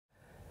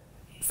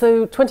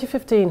So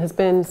 2015 has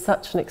been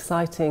such an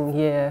exciting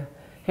year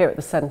here at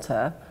the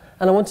Centre,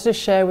 and I wanted to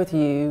share with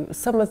you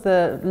some of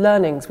the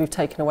learnings we've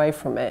taken away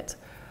from it,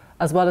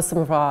 as well as some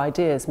of our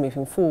ideas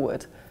moving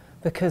forward,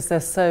 because they're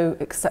so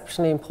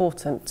exceptionally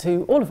important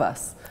to all of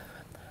us.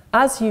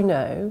 As you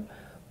know,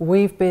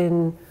 we've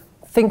been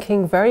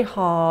thinking very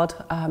hard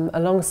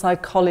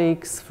alongside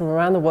colleagues from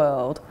around the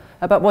world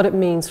about what it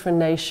means for a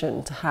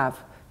nation to have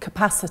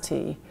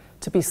capacity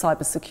to be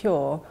cyber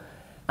secure.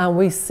 And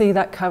we see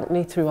that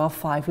currently through our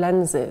 5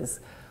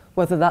 lenses,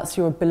 whether that's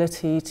your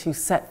ability to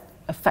set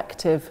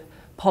effective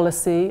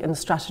policy and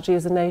strategy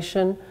as a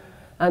nation,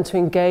 and to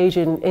engage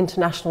in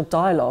international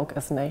dialogue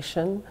as a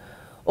nation,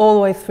 all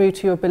the way through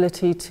to your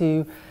ability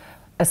to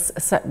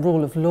set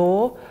rule of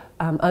law,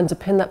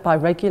 underpin that by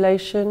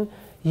regulation,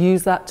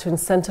 use that to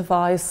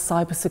incentivize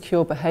cyber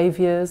secure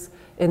behaviors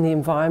in the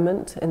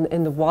environment,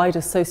 in the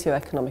wider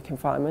socio-economic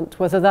environment,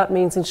 whether that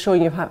means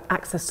ensuring you have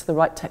access to the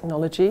right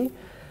technology,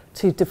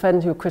 to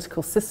defend your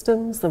critical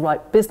systems, the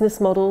right business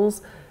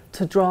models,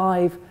 to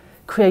drive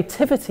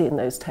creativity in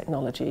those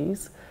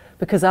technologies.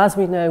 Because as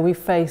we know, we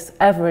face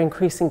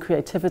ever-increasing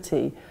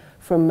creativity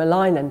from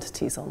malign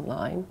entities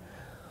online.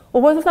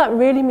 Or whether that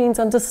really means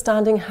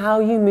understanding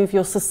how you move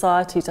your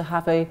society to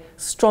have a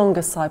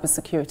stronger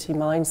cybersecurity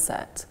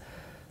mindset,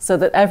 so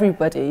that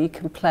everybody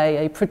can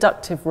play a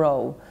productive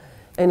role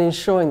in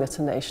ensuring that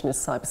a nation is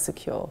cyber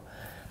secure.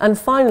 And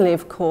finally,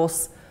 of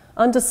course,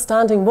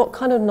 understanding what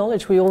kind of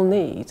knowledge we all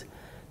need,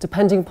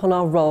 depending upon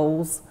our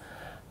roles,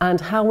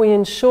 and how we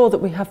ensure that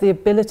we have the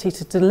ability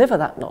to deliver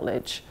that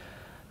knowledge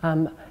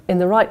in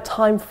the right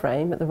time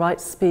frame, at the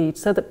right speed,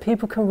 so that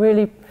people can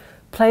really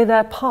play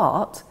their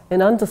part in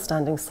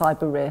understanding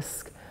cyber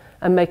risk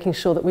and making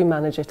sure that we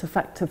manage it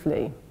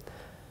effectively.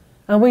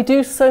 And we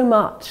do so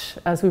much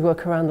as we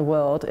work around the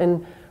world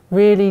in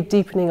really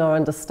deepening our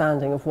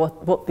understanding of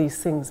what these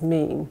things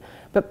mean.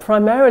 But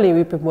primarily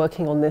we've been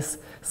working on this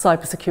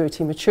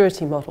cybersecurity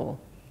maturity model.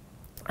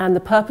 And the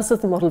purpose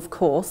of the model, of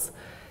course,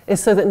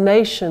 is so that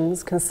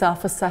nations can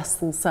self-assess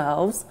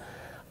themselves,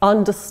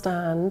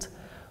 understand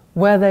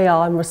where they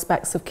are in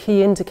respects of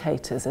key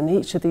indicators in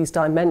each of these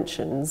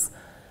dimensions,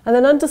 and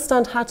then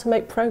understand how to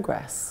make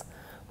progress,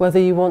 whether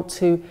you want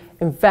to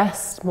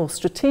invest more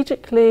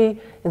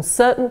strategically in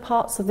certain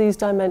parts of these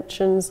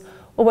dimensions,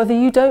 or whether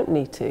you don't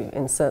need to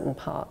in certain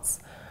parts.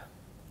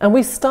 And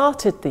we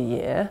started the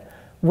year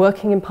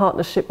working in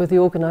partnership with the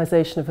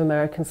Organization of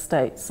American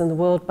States and the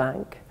World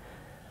Bank,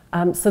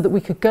 so that we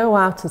could go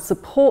out and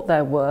support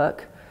their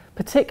work,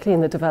 particularly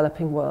in the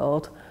developing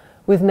world,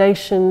 with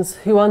nations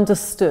who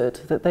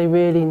understood that they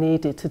really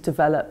needed to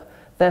develop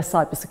their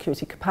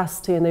cybersecurity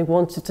capacity, and they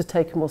wanted to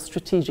take a more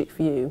strategic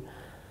view.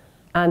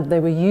 And they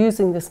were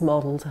using this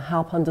model to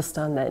help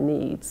understand their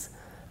needs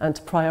and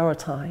to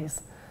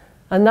prioritize.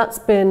 And that's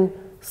been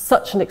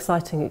such an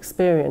exciting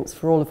experience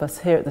for all of us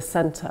here at the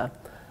Centre.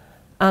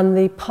 And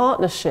the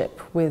partnership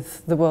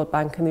with the World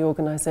Bank and the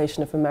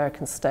Organization of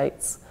American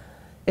States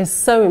is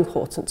so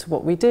important to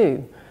what we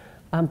do,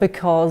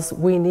 because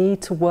we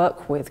need to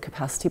work with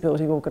capacity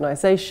building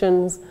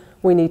organizations,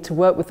 we need to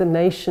work with the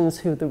nations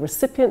who are the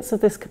recipients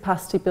of this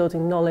capacity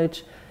building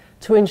knowledge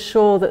to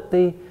ensure that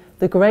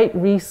the great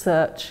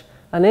research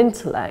and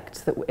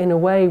intellect that in a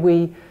way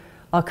we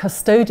are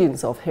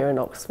custodians of here in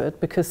Oxford,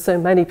 because so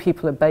many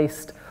people are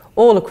based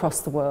all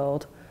across the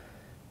world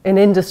in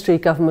industry,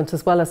 government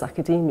as well as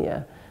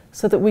academia,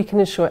 so that we can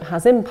ensure it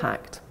has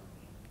impact.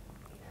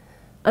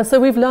 And so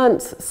we've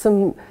learnt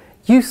some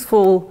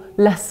useful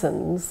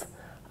lessons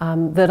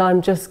that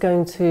I'm just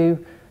going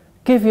to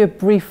give you a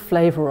brief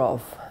flavour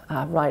of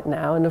right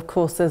now, and of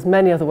course there's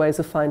many other ways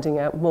of finding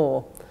out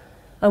more.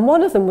 And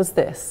one of them was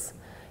this.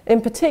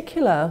 In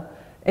particular,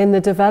 in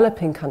the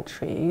developing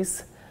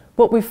countries,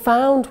 what we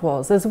found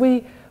was, as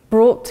we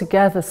brought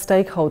together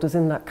stakeholders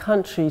in that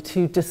country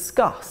to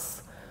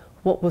discuss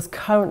what was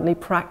currently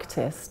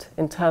practiced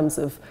in terms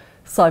of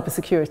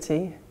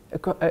cybersecurity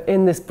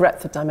in this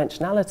breadth of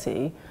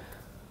dimensionality,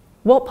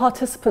 what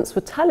participants were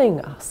telling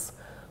us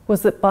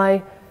was that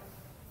by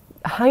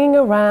hanging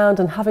around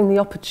and having the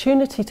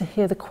opportunity to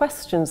hear the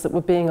questions that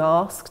were being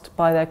asked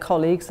by their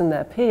colleagues and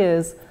their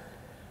peers,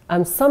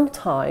 and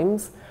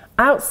sometimes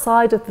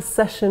outside of the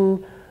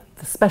session,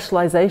 the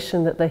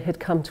specialisation that they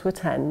had come to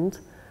attend,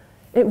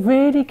 it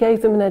really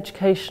gave them an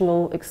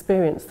educational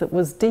experience that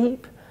was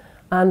deep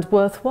and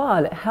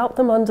worthwhile. It helped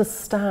them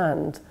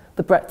understand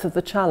the breadth of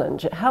the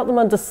challenge. It helped them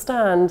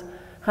understand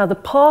how the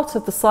part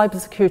of the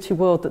cybersecurity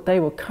world that they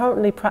were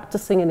currently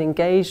practicing and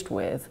engaged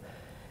with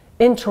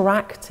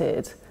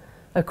interacted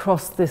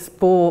across this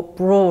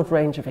broad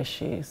range of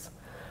issues.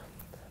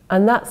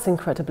 And that's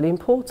incredibly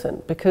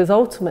important, because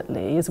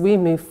ultimately, as we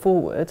move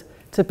forward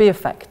to be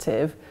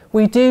effective,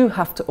 we do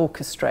have to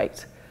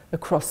orchestrate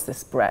across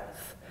this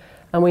breadth,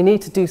 and we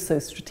need to do so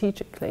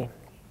strategically.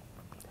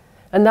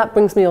 And that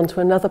brings me on to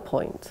another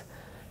point.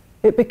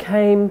 It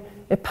became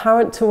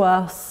apparent to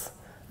us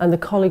and the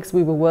colleagues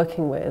we were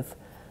working with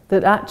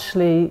that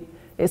actually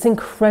it's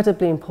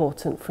incredibly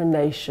important for a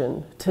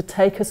nation to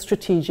take a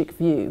strategic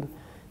view,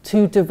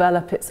 to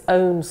develop its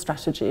own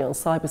strategy on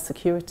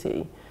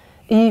cybersecurity,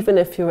 even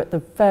if you're at the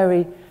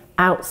very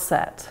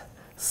outset,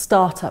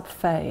 startup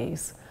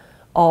phase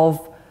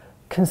of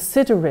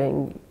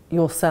considering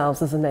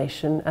yourselves as a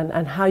nation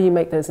and how you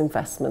make those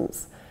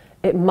investments.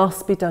 It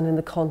must be done in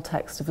the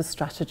context of a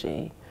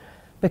strategy,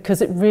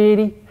 because it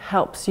really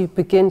helps you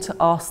begin to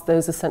ask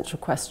those essential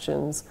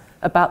questions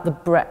about the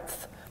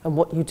breadth and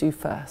what you do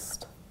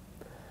first.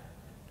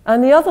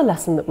 And the other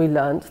lesson that we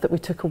learned, that we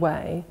took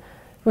away,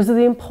 was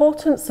the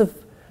importance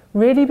of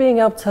really being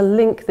able to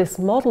link this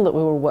model that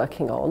we were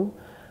working on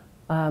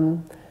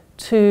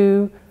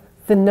to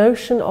the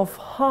notion of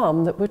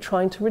harm that we're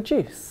trying to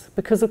reduce.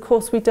 Because of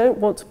course we don't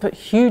want to put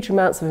huge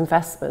amounts of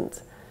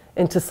investment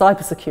into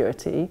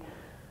cybersecurity,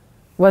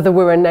 whether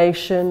we're a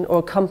nation or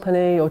a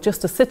company or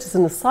just a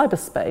citizen of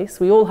cyberspace.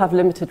 We all have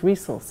limited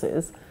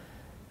resources.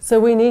 So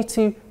we need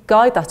to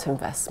guide that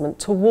investment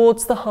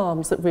towards the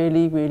harms that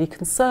really, really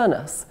concern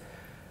us.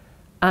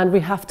 And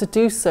we have to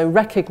do so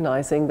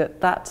recognizing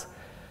that that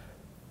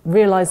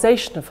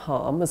realization of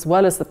harm, as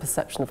well as the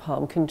perception of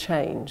harm, can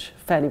change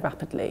fairly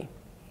rapidly.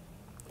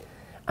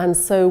 And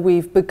so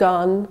we've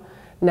begun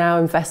now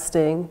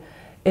investing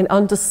in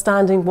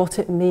understanding what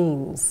it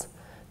means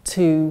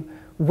to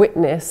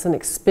witness and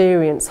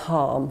experience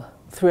harm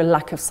through a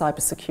lack of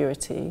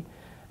cybersecurity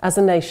as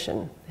a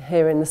nation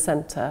here in the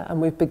centre. And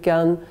we've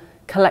begun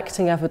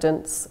collecting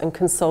evidence and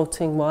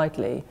consulting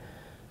widely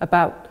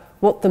about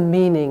what the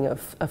meaning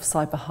of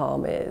cyber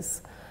harm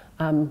is,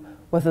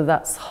 whether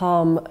that's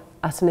harm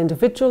at an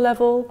individual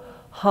level,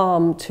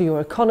 harm to your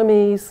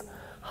economies,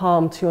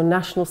 harm to your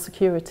national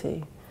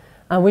security.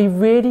 And we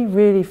really,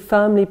 really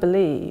firmly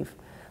believe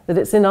that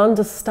it's in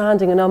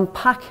understanding and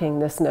unpacking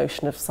this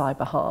notion of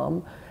cyber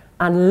harm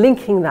and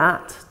linking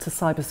that to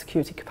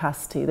cybersecurity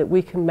capacity that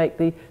we can make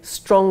the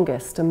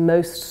strongest and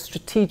most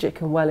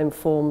strategic and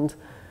well-informed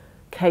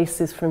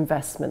cases for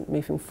investment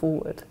moving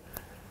forward.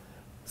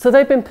 So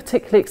they've been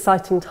particularly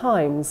exciting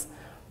times,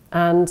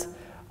 and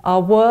our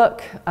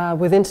work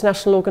with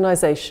international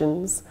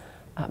organisations,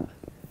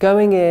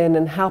 going in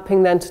and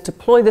helping them to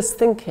deploy this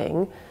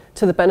thinking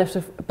to the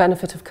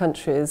benefit of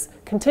countries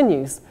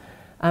continues.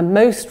 And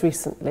most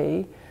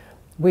recently,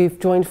 we've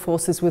joined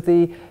forces with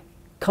the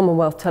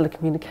Commonwealth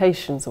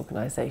Telecommunications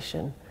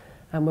Organisation,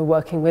 and we're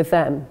working with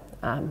them,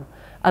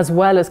 as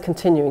well as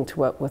continuing to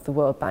work with the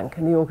World Bank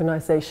and the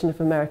Organisation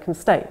of American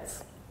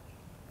States.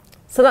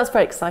 So that's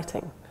very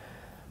exciting.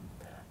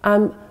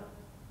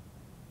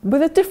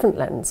 With a different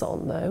lens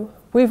on, though,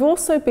 we've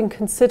also been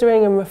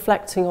considering and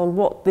reflecting on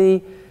what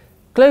the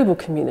global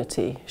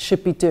community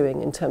should be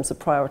doing in terms of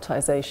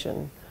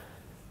prioritisation.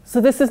 So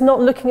this is not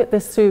looking at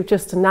this through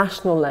just a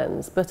national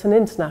lens, but an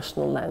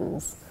international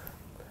lens.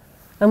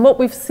 And what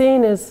we've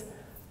seen is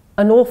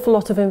an awful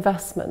lot of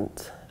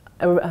investment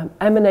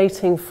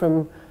emanating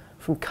from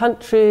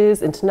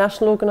countries,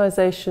 international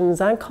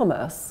organisations and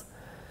commerce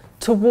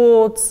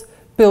towards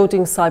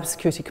building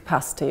cybersecurity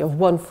capacity of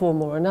one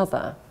form or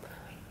another.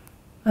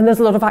 And there's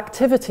a lot of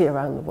activity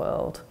around the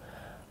world.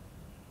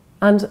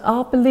 And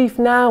our belief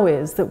now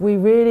is that we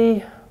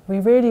really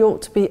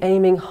ought to be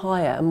aiming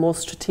higher and more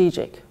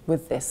strategic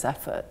with this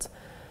effort.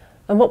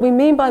 And what we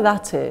mean by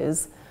that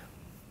is,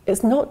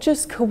 it's not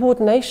just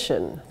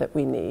coordination that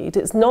we need,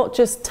 it's not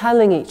just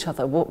telling each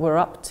other what we're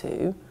up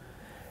to.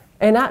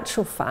 In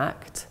actual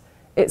fact,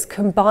 it's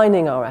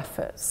combining our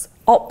efforts,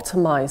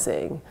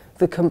 optimizing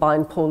the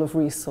combined pool of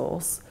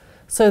resource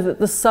so that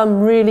the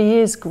sum really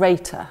is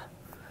greater.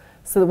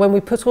 So that when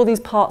we put all these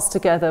parts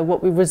together,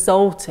 what we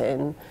result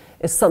in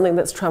is something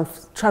that's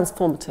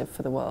transformative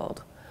for the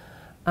world.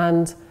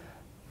 And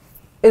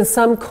in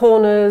some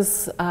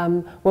corners,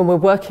 when we're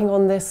working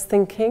on this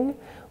thinking,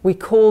 we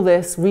call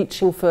this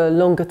reaching for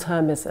longer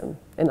termism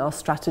in our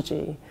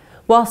strategy,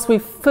 whilst we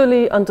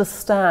fully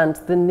understand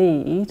the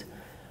need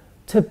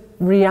to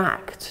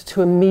react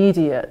to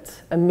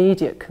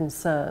immediate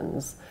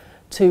concerns,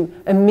 to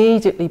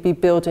immediately be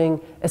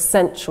building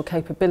essential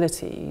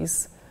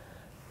capabilities.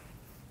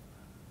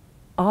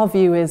 Our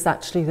view is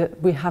actually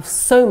that we have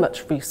so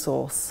much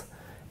resource,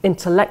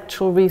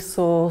 intellectual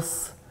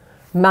resource,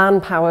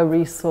 manpower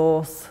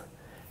resource,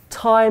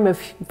 time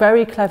of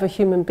very clever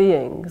human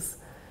beings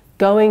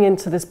going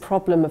into this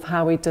problem of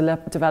how we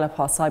develop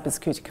our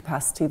cybersecurity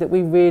capacity, that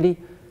we really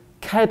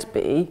could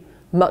be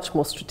much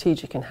more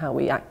strategic in how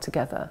we act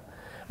together.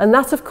 And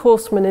that, of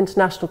course, from an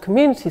international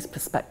community's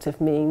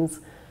perspective means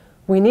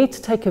we need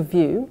to take a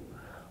view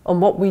on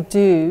what we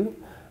do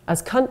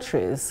as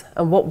countries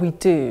and what we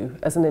do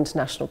as an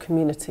international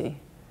community.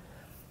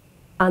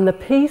 And the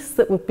piece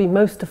that would be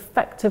most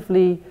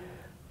effectively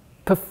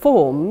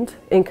performed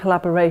in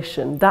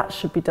collaboration, that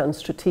should be done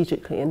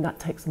strategically, and that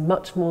takes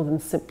much more than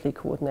simply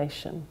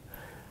coordination.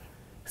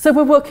 So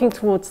we're working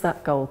towards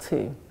that goal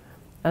too,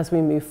 as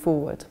we move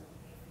forward.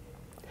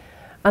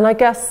 And I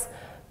guess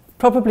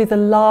probably the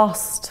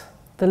last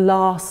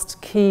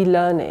key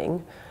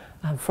learning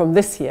from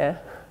this year,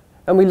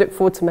 and we look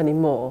forward to many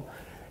more,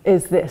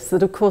 is this,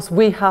 that of course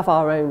we have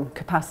our own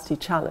capacity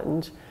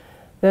challenge.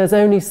 There's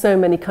only so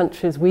many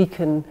countries we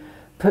can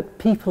put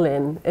people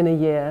in a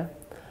year.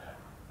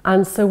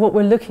 And so what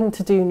we're looking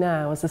to do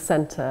now as a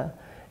centre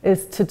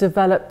is to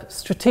develop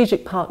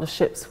strategic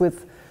partnerships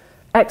with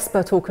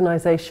expert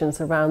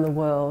organisations around the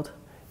world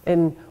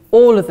in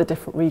all of the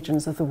different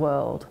regions of the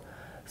world,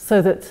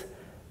 so that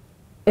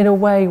in a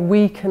way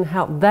we can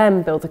help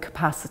them build the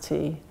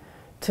capacity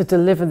to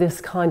deliver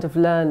this kind of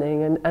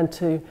learning and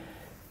to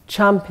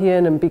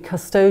champion and be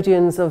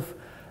custodians of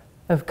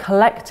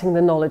collecting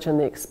the knowledge and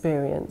the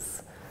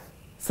experience,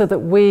 so that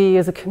we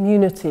as a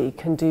community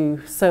can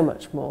do so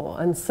much more.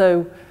 And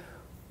so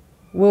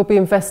we'll be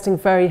investing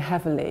very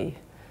heavily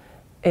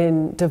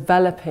in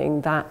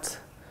developing that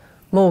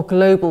more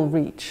global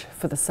reach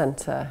for the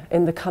centre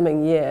in the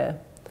coming year.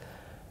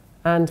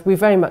 And we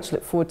very much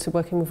look forward to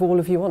working with all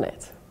of you on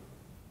it.